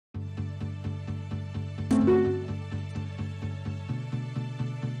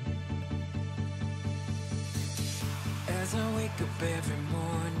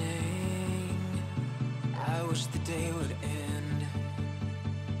wish the day would end,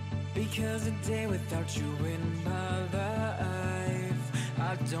 because a day without you in my life,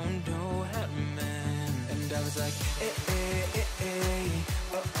 I don't know how to mend. And I was like, oh,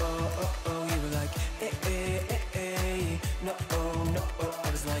 oh, oh, oh. You were like, no, no, oh. I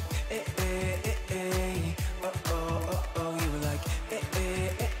was like, oh, oh, oh, oh. You were like,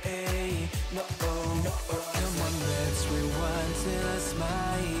 no, no, oh. Come on, let's rewind till I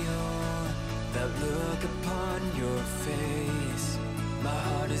smile. That look upon your face, my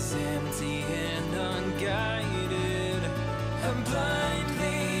heart is empty and unguided, a blind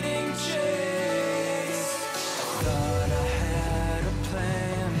leading chase. I thought I had a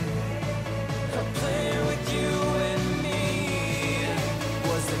plan with you and me.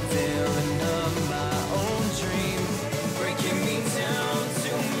 Was the villain of my own dream, breaking me down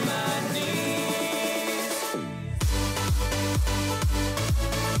to my knees.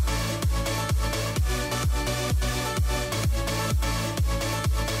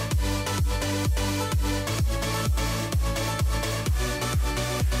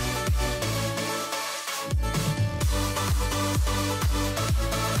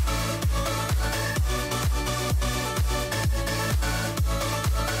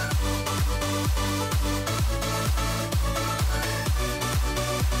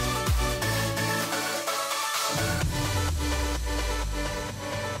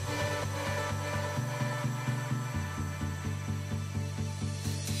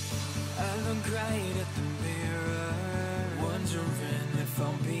 I look right at the mirror, wondering if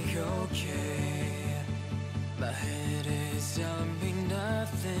I'll be okay. My head is telling me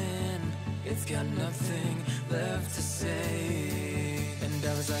nothing, it's got nothing left to say. And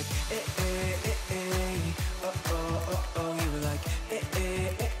I was like, oh, oh, oh, oh. You were like,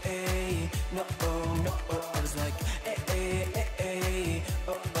 no, oh, no, oh. I was like, oh,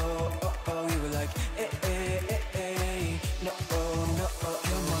 oh, oh, oh. You were like, no, oh, no, oh.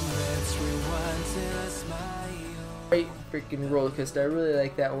 Come on, let's rewind till I smile. Great freaking roller coaster. I really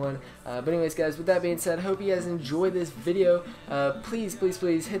like that one. But anyways, guys, with that being said, I hope you guys enjoyed this video. Please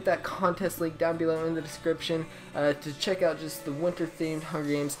hit that contest link down below in the description to check out just the winter themed Hunger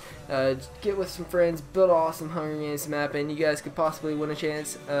Games. Get with some friends, build an awesome Hunger Games map, and you guys could possibly win a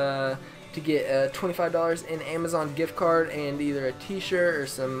chance to get $25 in Amazon gift card and either a t-shirt or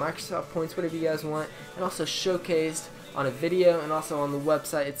some Microsoft points, whatever you guys want, and also showcased on a video and also on the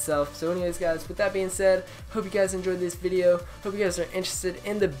website itself. So anyways, guys, with that being said, hope you guys enjoyed this video. Hope you guys are interested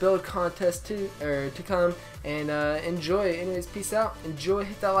in the build contest to come, and enjoy. Anyways, peace out, enjoy,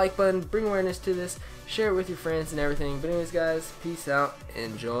 hit that like button, bring awareness to this, share it with your friends and everything. But anyways, guys, peace out,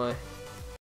 enjoy.